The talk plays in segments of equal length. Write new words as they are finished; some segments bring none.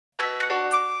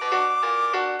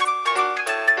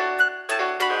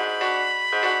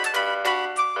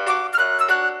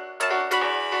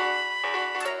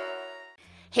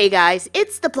Hey guys,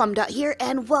 it's the Plum Dot here,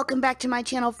 and welcome back to my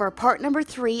channel for part number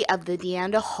 3 of the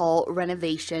Malan Hall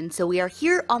renovation. So we are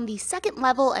here on the second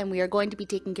level, and we are going to be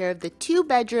taking care of the 2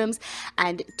 bedrooms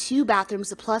and 2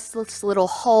 bathrooms, plus this little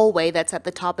hallway that's at the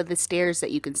top of the stairs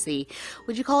that you can see.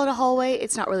 Would you call it a hallway?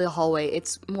 It's not really a hallway,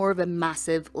 it's more of a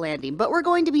massive landing, but we're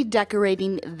going to be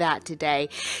decorating that today.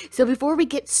 So before we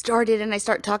get started and I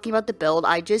start talking about the build,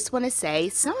 I just want to say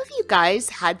some of you guys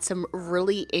had some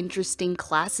really interesting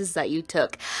classes that you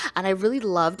took, and I really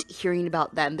loved hearing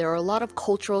about them. There are a lot of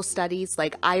cultural studies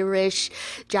like Irish,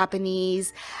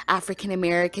 Japanese, African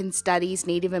American studies,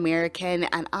 Native American,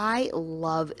 and I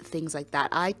love things like that.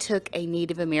 I took a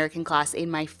Native American class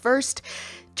in my first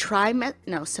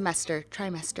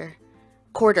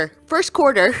first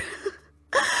quarter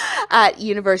at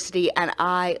university, and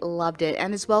I loved it.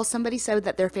 And as well, somebody said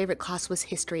that their favorite class was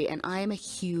history, and I am a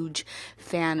huge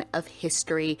fan of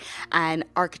history and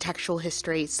architectural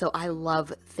history, so I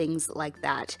love things like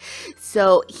that.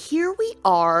 So here we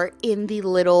are in the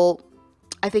little,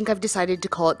 I think I've decided to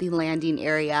call it the landing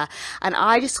area, and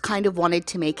I just kind of wanted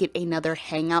to make it another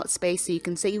hangout space. So you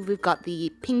can see we've got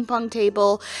the ping pong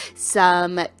table,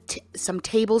 some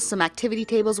tables, some activity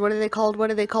tables. What are they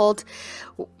called?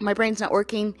 My brain's not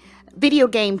working. Video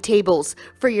game tables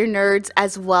for your nerds,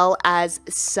 as well as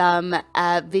some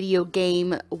video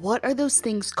game, what are those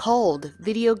things called?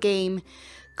 Video game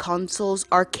consoles,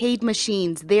 arcade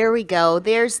machines. There we go.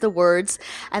 There's the words.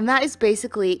 And that is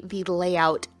basically the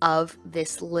layout of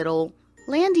this little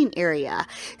landing area.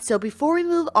 So before we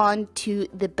move on to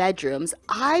the bedrooms,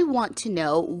 I want to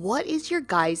know, what is your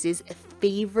guys'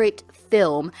 favorite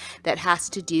film that has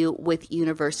to do with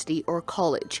university or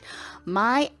college?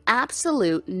 My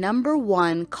absolute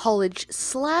 #1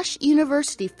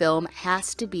 college/university film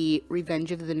has to be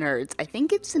Revenge of the Nerds. I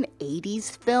think it's an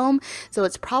 80s film, so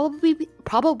it's probably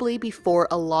before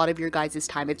a lot of your guys'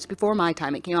 time. It's before my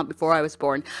time. It came out before I was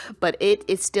born, but it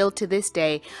is still to this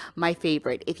day my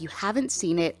favorite. If you haven't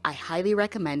seen it, I highly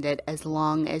recommend it, as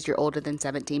long as you're older than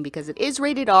 17, because it is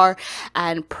rated R,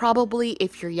 and probably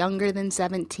if you're younger than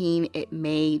 17, it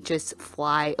may just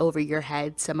fly over your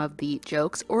head, some of the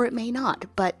jokes, or it may not.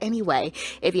 But anyway,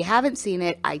 if you haven't seen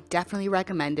it, I definitely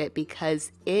recommend it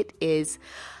because it is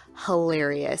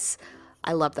hilarious.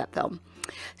 I love that film.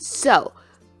 So,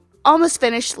 almost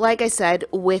finished, like I said,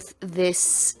 with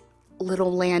this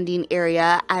little landing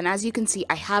area, and as you can see,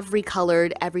 I have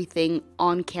recolored everything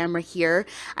on camera here,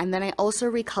 and then I also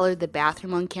recolored the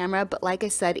bathroom on camera. But like I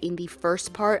said in the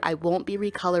first part, I won't be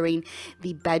recoloring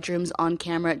the bedrooms on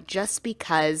camera, just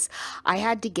because I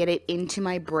had to get it into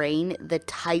my brain the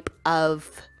type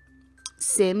of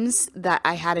sims that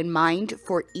I had in mind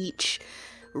for each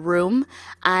room,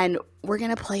 and we're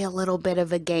gonna play a little bit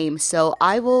of a game. So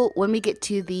when we get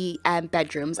to the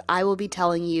bedrooms, I will be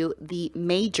telling you the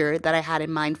major that I had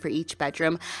in mind for each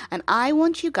bedroom, and I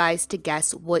want you guys to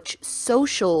guess which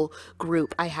social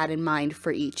group I had in mind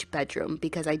for each bedroom,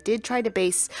 because I did try to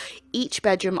base each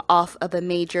bedroom off of a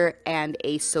major and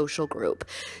a social group.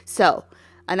 So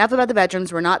enough about the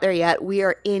bedrooms, we're not there yet. We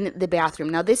are in the bathroom.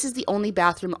 Now, this is the only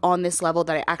bathroom on this level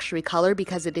that I actually color,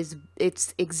 because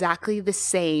it's exactly the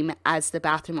same as the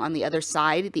bathroom on the other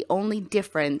side. The only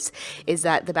difference is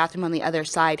that the bathroom on the other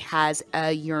side has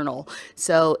a urinal.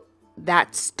 So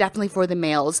that's definitely for the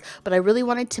males, but I really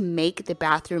wanted to make the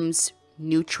bathrooms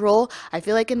neutral. I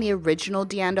feel like in the original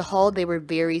Malan Hall, they were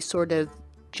very sort of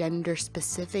gender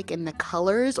specific in the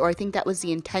colors, or I think that was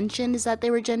the intention, is that they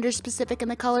were gender specific in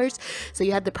the colors. So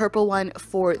you had the purple one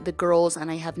for the girls, and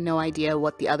I have no idea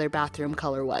what the other bathroom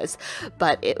color was,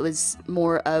 but it was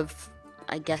more of,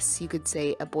 I guess you could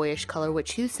say, a boyish color,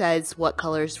 which who says what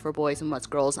colors for boys and what's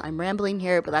girls? I'm rambling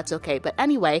here, but that's okay. But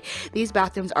anyway, these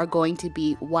bathrooms are going to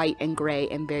be white and gray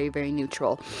and very, very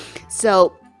neutral.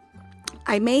 So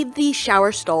I made the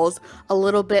shower stalls a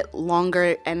little bit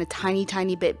longer and a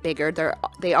tiny bit bigger.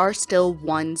 They are still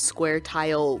 1 square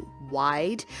tile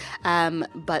wide,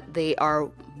 but they are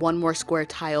 1 more square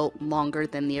tile longer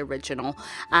than the original.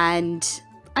 And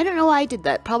I don't know why I did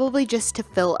that. Probably just to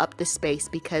fill up the space,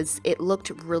 because it looked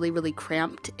really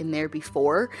cramped in there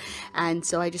before, and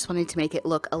so I just wanted to make it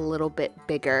look a little bit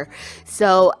bigger.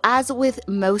 So as with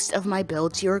most of my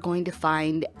builds, you're going to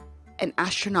find an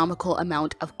astronomical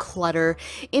amount of clutter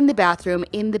in the bathroom,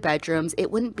 in the bedrooms.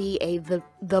 It wouldn't be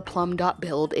the Plum Dot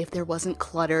build if there wasn't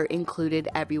clutter included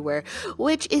everywhere,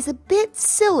 which is a bit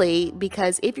silly,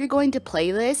 because if you're going to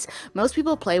play this, most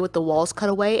people play with the walls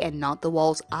cut away and not the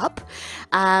walls up,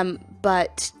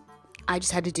 but I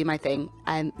just had to do my thing,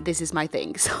 and this is my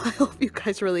thing, so I hope you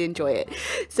guys really enjoy it.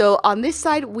 So on this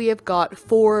side, we have got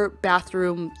 4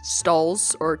 bathroom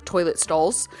stalls, or toilet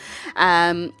stalls.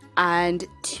 and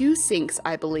 2 sinks,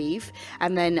 I believe.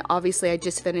 And then obviously I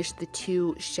just finished the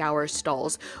 2 shower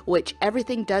stalls, which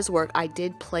everything does work. I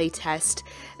did play test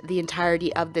the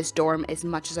entirety of this dorm as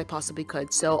much as I possibly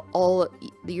could. So all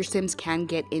your Sims can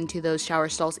get into those shower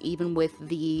stalls, even with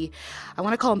the, I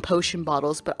want to call them potion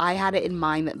bottles, but I had it in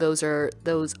mind that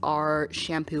those are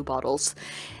shampoo bottles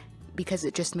because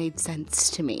it just made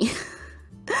sense to me.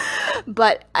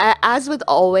 But as with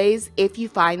always, if you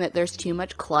find that there's too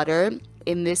much clutter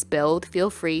in this build, feel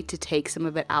free to take some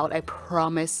of it out. I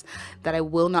promise that I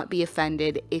will not be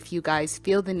offended if you guys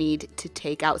feel the need to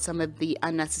take out some of the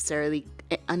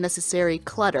unnecessary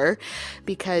clutter,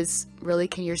 because really,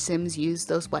 can your Sims use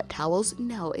those wet towels?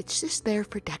 No, it's just there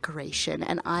for decoration,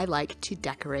 and I like to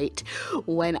decorate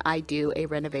when I do a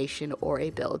renovation or a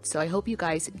build, so I hope you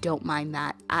guys don't mind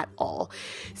that at all.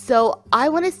 So I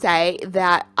want to say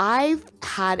that I've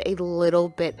had a little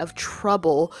bit of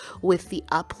trouble with the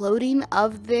uploading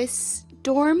of this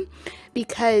dorm,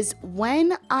 because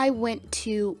when I went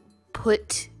to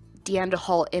put Malan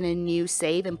Hall in a new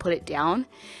save and put it down,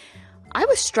 I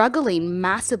was struggling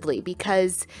massively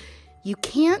because you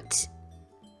can't,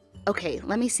 okay,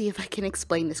 let me see if I can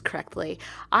explain this correctly.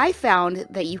 I found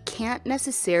that you can't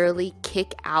necessarily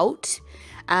kick out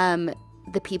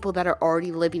the people that are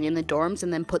already living in the dorms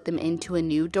and then put them into a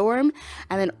new dorm.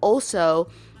 And then also,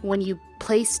 when you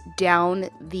place down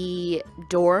the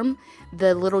dorm,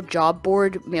 the little job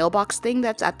board mailbox thing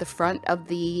that's at the front of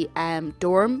the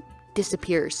dorm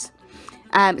disappears.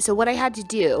 So what I had to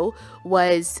do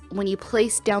was, when you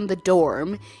place down the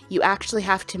dorm, you actually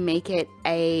have to make it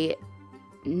a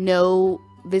no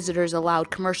visitors allowed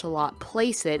commercial lot,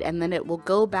 place it, and then it will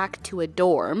go back to a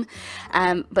dorm.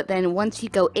 But then once you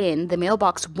go in, the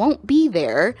mailbox won't be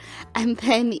there, and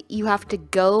then you have to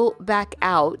go back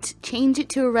out, change it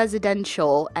to a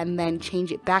residential, and then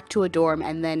change it back to a dorm,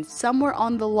 and then somewhere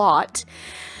on the lot,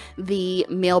 the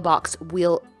mailbox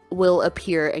will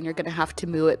appear, and you're going to have to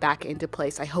move it back into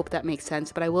place. I hope that makes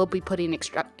sense, but I will be putting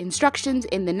instructions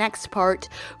in the next part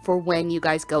for when you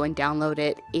guys go and download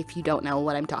it if you don't know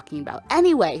what I'm talking about.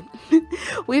 Anyway,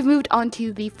 we've moved on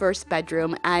to the first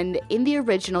bedroom, and in the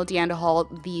original Malan Hall,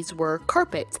 these were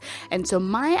carpets. And so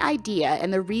my idea,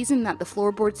 and the reason that the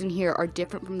floorboards in here are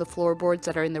different from the floorboards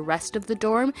that are in the rest of the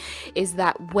dorm, is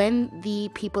that when the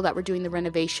people that were doing the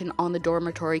renovation on the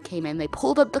dormitory came in, they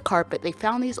pulled up the carpet, they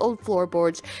found these old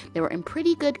floorboards. They were in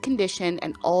pretty good condition,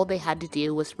 and all they had to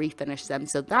do was refinish them.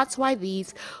 So that's why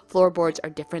these floorboards are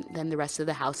different than the rest of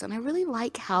the house, and I really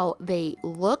like how they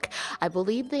look. I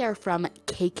believe they are from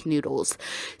Cake Noodles.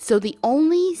 So the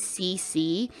only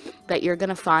CC that you're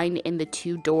gonna find in the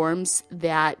 2 dorms,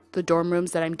 that the dorm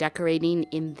rooms that I'm decorating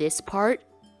in this part,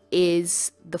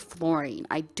 is the flooring.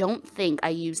 I don't think I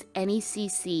used any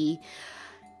CC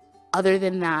other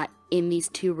than that in these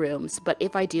 2 rooms, but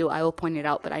if I do, I will point it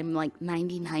out. But I'm like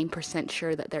 99%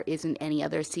 sure that there isn't any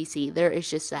other CC. There is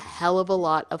just a hell of a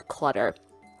lot of clutter.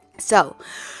 So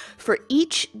for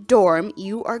each dorm,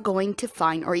 you are going to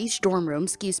find, or each dorm room,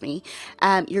 excuse me,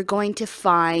 you're going to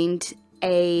find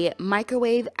a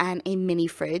microwave and a mini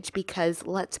fridge, because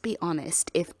let's be honest,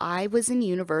 if I was in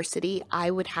university, I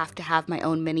would have to have my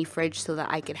own mini fridge so that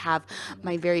I could have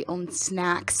my very own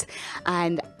snacks,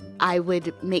 and I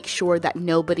would make sure that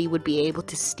nobody would be able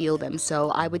to steal them.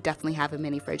 So I would definitely have a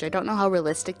mini fridge. I don't know how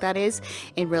realistic that is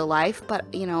in real life, but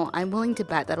you know, I'm willing to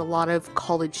bet that a lot of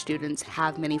college students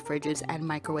have mini fridges and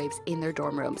microwaves in their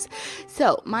dorm rooms.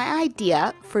 So my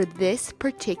idea for this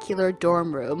particular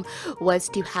dorm room was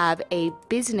to have a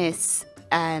business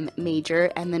major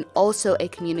and then also a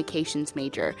communications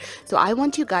major. So I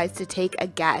want you guys to take a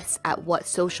guess at what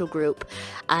social group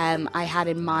I had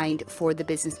in mind for the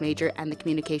business major and the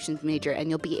communications major, and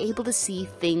you'll be able to see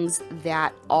things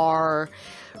that are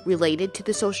related to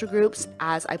the social groups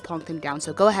as I plonk them down.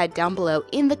 So go ahead down below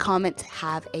in the comments,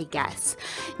 have a guess.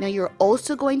 Now you're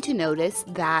also going to notice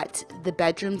that the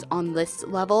bedrooms on this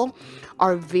level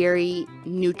are very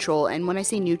neutral, and when I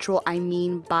say neutral, I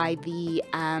mean by the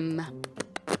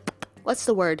what's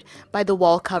the word? By the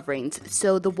wall coverings.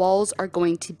 So the walls are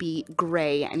going to be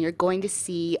gray, and you're going to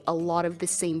see a lot of the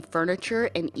same furniture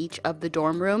in each of the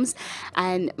dorm rooms.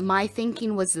 And my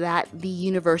thinking was that the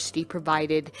university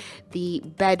provided the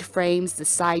bed frames, the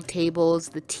side tables,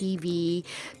 the TV,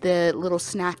 the little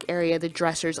snack area, the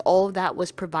dressers, all of that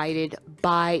was provided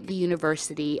by the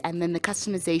university. And then the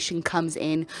customization comes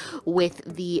in with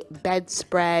the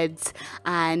bedspreads,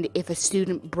 and if a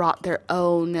student brought their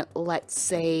own, let's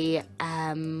say,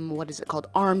 what is it called,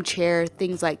 armchair,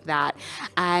 things like that.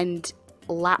 And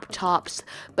laptops,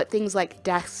 but things like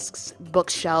desks,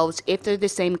 bookshelves, if they're the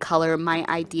same color, my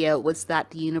idea was that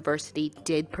the university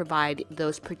did provide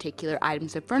those particular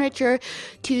items of furniture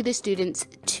to the students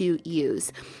to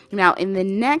use. Now, in the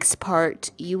next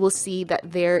part, you will see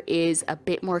that there is a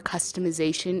bit more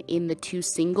customization in the 2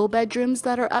 single bedrooms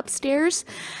that are upstairs.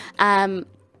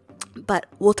 But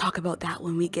we'll talk about that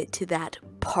when we get to that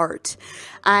part.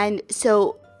 And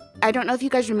so I don't know if you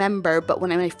guys remember, but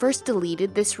when I first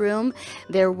deleted this room,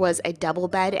 there was a double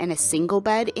bed and a single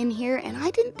bed in here, and I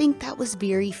didn't think that was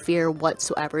very fair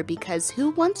whatsoever, because who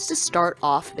wants to start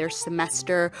off their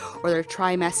semester or their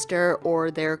trimester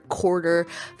or their quarter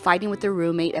fighting with their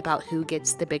roommate about who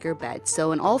gets the bigger bed?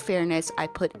 So in all fairness, I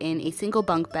put in a single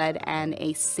bunk bed and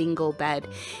a single bed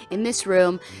in this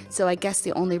room. So I guess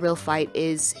the only real fight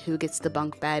is who gets the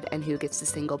bunk bed and who gets the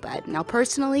single bed. Now,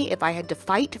 personally, if I had to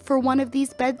fight for one of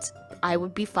these beds, I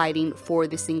would be fighting for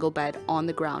the single bed on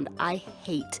the ground. I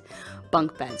hate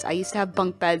bunk beds. I used to have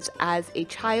bunk beds as a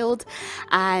child,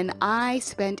 and I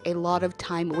spent a lot of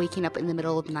time waking up in the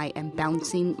middle of the night and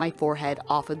bouncing my forehead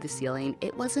off of the ceiling.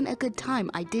 It wasn't a good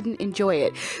time. I didn't enjoy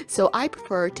it. So I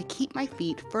prefer to keep my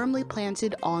feet firmly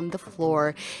planted on the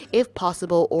floor if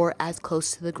possible, or as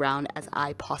close to the ground as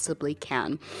I possibly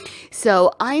can.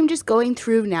 So I'm just going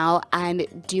through now and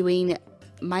doing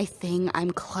my thing. I'm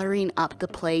cluttering up the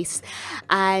place,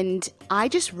 and I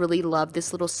just really love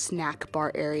this little snack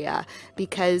bar area,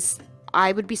 because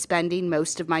I would be spending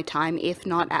most of my time, if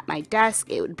not at my desk,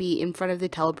 it would be in front of the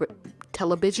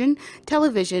television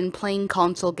playing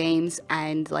console games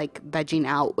and like vegging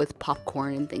out with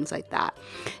popcorn and things like that.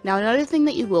 Now, another thing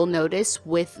that you will notice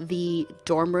with the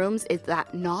dorm rooms is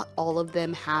that not all of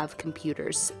them have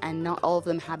computers, and not all of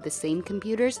them have the same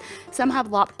computers. Some have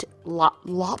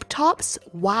laptops.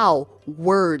 Wow,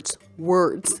 words.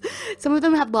 Some of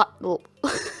them have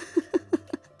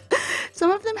Some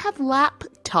of them have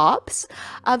laptops,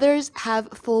 others have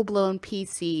full-blown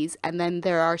PCs, and then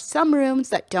there are some rooms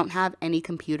that don't have any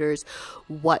computers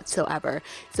whatsoever.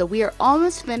 So we are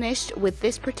almost finished with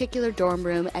this particular dorm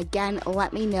room. Again,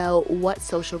 let me know what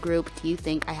social group do you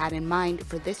think I had in mind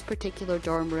for this particular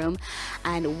dorm room,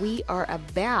 and we are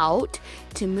about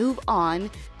to move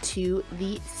on to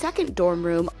the second dorm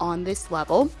room on this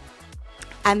level.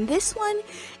 And this one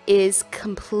is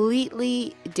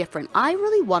completely different. I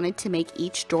really wanted to make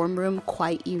each dorm room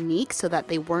quite unique so that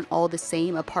they weren't all the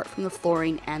same apart from the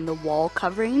flooring and the wall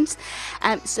coverings.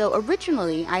 And so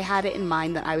originally I had it in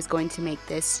mind that I was going to make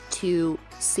this 2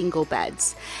 single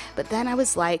beds. But then I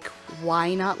was like,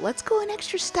 why not? Let's go an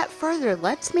extra step further.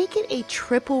 Let's make it a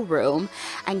triple room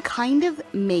and kind of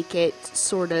make it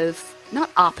sort of not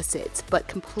opposites, but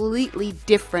completely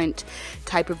different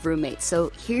type of roommates. So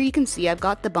here you can see I've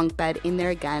got the bunk bed in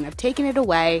there again. I've taken it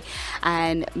away,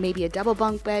 and maybe a double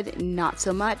bunk bed, not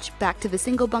so much. Back to the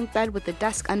single bunk bed with the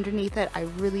desk underneath it. I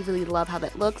really, really love how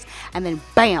that looks. And then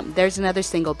bam, there's another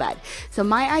single bed. So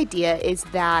my idea is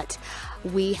that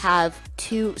we have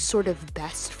 2 sort of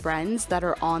best friends that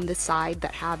are on the side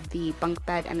that have the bunk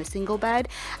bed and a single bed,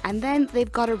 and then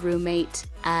they've got a roommate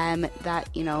that,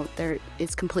 you know,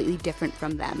 is completely different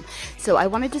from them. So I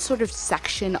wanted to sort of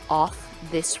section off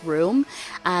this room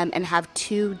and have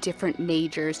 2 different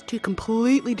majors, 2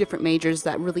 completely different majors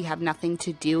that really have nothing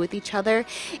to do with each other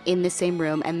in the same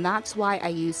room, and that's why I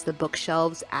use the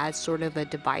bookshelves as sort of a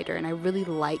divider, and I really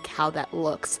like how that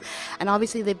looks. And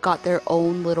obviously they've got their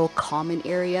own little common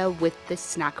area with the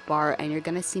snack bar, and you're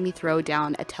gonna see me throw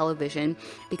down a television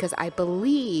because I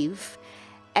believe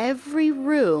every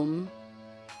room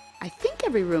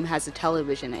has a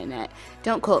television in it.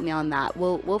 Don't quote me on that.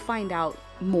 We'll find out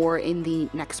more in the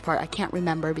next part. I can't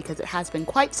remember because it has been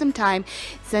quite some time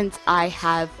since I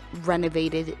have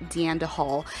renovated Malan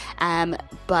Hall.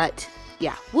 But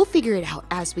yeah, we'll figure it out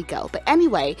as we go. But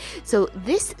anyway, so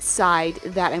this side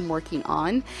that I'm working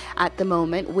on at the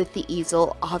moment with the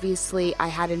easel, obviously I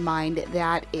had in mind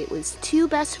that it was 2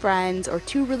 best friends or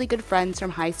 2 really good friends from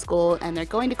high school, and they're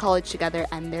going to college together,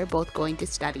 and they're both going to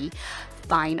study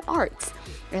fine arts.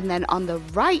 And then on the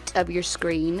right of your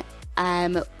screen,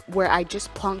 where I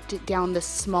just plonked down the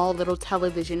small little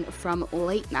television from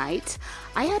late night,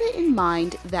 I had it in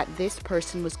mind that this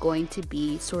person was going to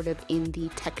be sort of in the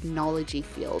technology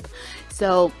field.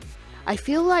 So I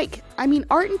feel like, I mean,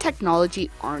 art and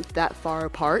technology aren't that far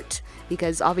apart,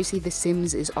 because obviously The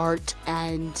Sims is art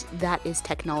and that is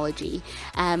technology.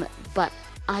 But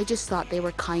I just thought they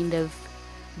were kind of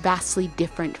vastly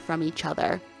different from each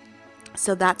other.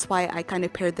 So that's why I kind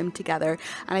of paired them together.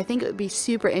 And I think it would be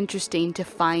super interesting to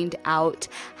find out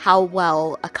how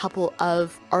well a couple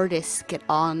of artists get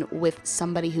on with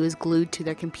somebody who is glued to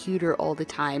their computer all the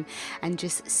time, and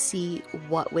just see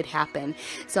what would happen.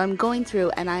 So I'm going through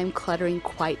and I'm cluttering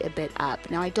quite a bit up.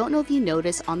 Now, I don't know if you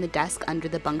notice on the desk under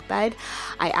the bunk bed,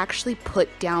 I actually put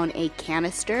down a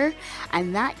canister,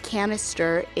 and that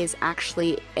canister is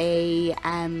actually a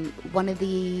one of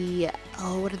the,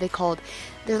 oh, what are they called?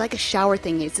 They're like a shower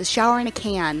thing. It's a shower in a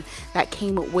can that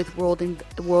came with World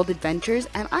Adventures,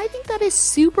 and I think that is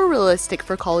super realistic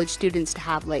for college students to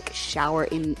have, like, shower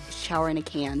in a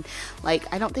can.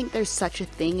 Like, I don't think there's such a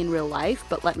thing in real life,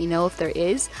 but let me know if there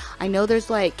is. I know there's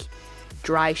like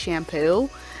dry shampoo.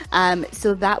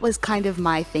 So that was kind of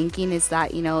my thinking, is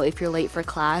that, you know, if you're late for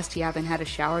class, you haven't had a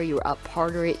shower, you were up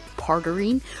partying,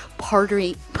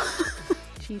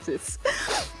 Jesus,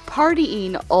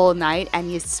 partying all night,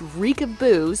 and you reek of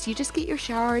booze, you just get your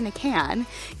shower in a can,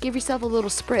 give yourself a little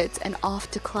spritz, and off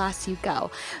to class you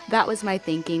go. That was my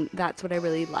thinking. That's what I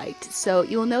really liked. So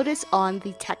you'll notice on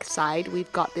the tech side,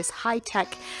 we've got this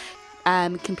high-tech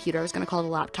computer. I was going to call it a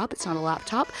laptop. It's not a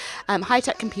laptop.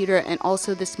 High-tech computer, and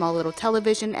also this small little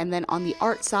television. And then on the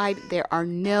art side, there are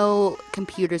no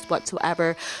computers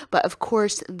whatsoever, but of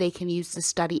course they can use the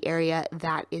study area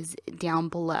that is down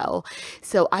below.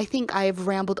 So I think I've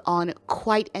rambled on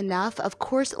quite enough. Of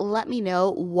course, let me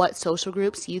know what social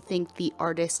groups you think the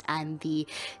artist and the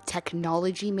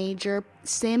technology major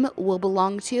sim will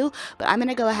belong to, but I'm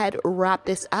gonna go ahead, wrap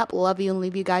this up. Love you, and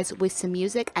leave you guys with some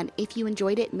music. And if you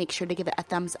enjoyed it, make sure to give it a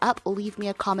thumbs up, leave me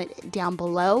a comment down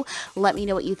below, let me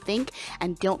know what you think,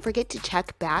 and don't forget to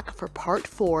check back for part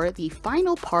 4, the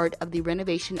final part of the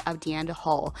renovation of Malan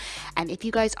Hall. And if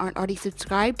you guys aren't already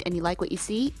subscribed and you like what you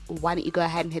see, why don't you go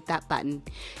ahead and hit that button.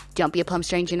 Don't be a plum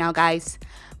stranger now, guys.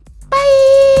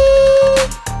 Bye.